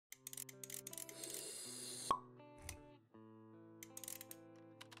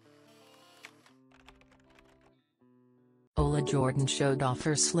Ola Jordan showed off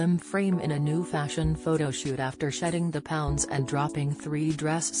her slim frame in a new fashion photoshoot after shedding the pounds and dropping 3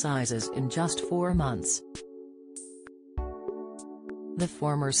 dress sizes in just 4 months. The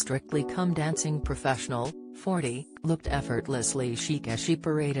former Strictly Come Dancing professional, 40, looked effortlessly chic as she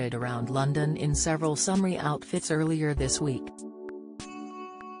paraded around London in several summery outfits earlier this week.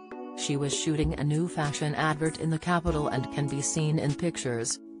 She was shooting a new fashion advert in the capital and can be seen in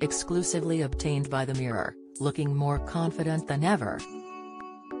pictures, exclusively obtained by The Mirror, looking more confident than ever.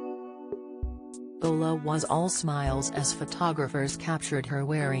 Ola was all smiles as photographers captured her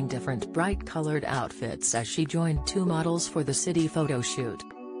wearing different bright-colored outfits as she joined 2 models for the city photo shoot.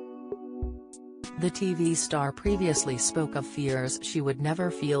 The TV star previously spoke of fears she would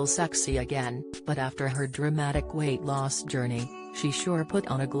never feel sexy again, but after her dramatic weight loss journey, she sure put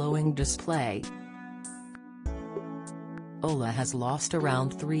on a glowing display. Ola has lost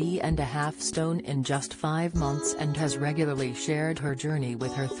around 3.5 stone in just 5 months and has regularly shared her journey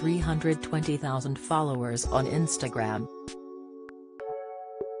with her 320,000 followers on Instagram.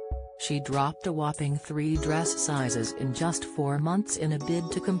 She dropped a whopping 3 dress sizes in just 4 months in a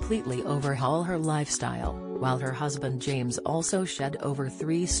bid to completely overhaul her lifestyle, while her husband James also shed over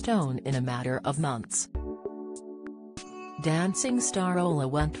 3 stone in a matter of months. Dancing star Ola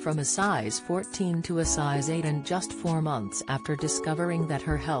went from a size 14 to a size 8 in just 4 months after discovering that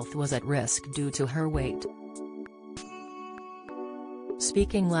her health was at risk due to her weight.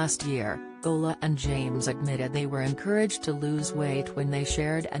 Speaking last year, Ola and James admitted they were encouraged to lose weight when they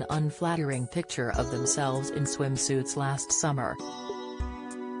shared an unflattering picture of themselves in swimsuits last summer.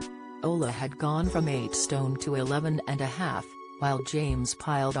 Ola had gone from 8 stone to 11.5, while James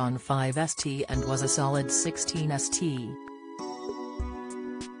piled on 5 st and was a solid 16 st.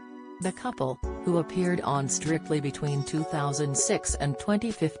 The couple, who appeared on Strictly between 2006 and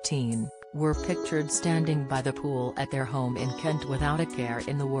 2015, were pictured standing by the pool at their home in Kent without a care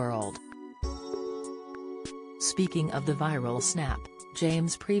in the world. Speaking of the viral snap,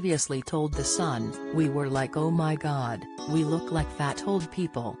 James previously told The Sun, "We were like, oh my god, we look like fat old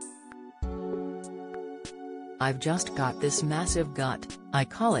people. I've just got this massive gut, I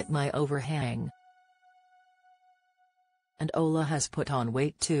call it my overhang." And Ola has put on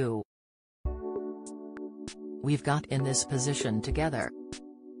weight too. "We've got in this position together."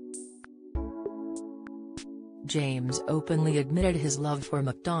 James openly admitted his love for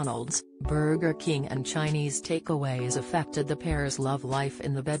McDonald's, Burger King and Chinese takeaways affected the pair's love life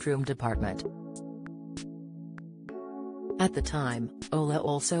in the bedroom department. At the time, Ola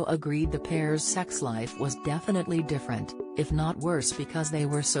also agreed the pair's sex life was definitely different, if not worse because they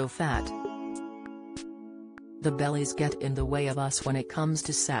were so fat. "The bellies get in the way of us when it comes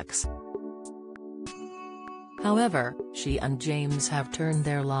to sex." However, she and James have turned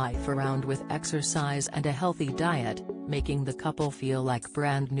their life around with exercise and a healthy diet, making the couple feel like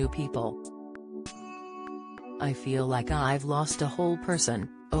brand new people. "I feel like I've lost a whole person,"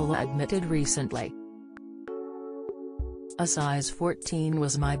 Ola admitted recently. "A size 14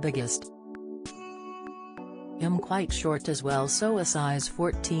 was my biggest. I'm quite short as well, so a size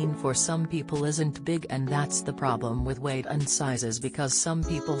 14 for some people isn't big, and that's the problem with weight and sizes, because some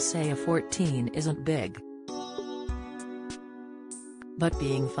people say a 14 isn't big. But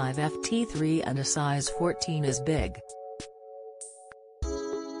being 5'3" and a size 14 is big.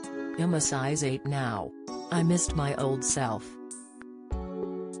 I'm a size 8 now. I missed my old self.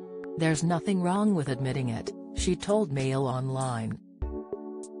 There's nothing wrong with admitting it," she told Mail Online.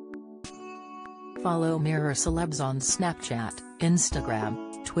 Follow Mirror Celebs on Snapchat, Instagram,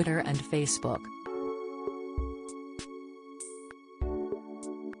 Twitter and Facebook.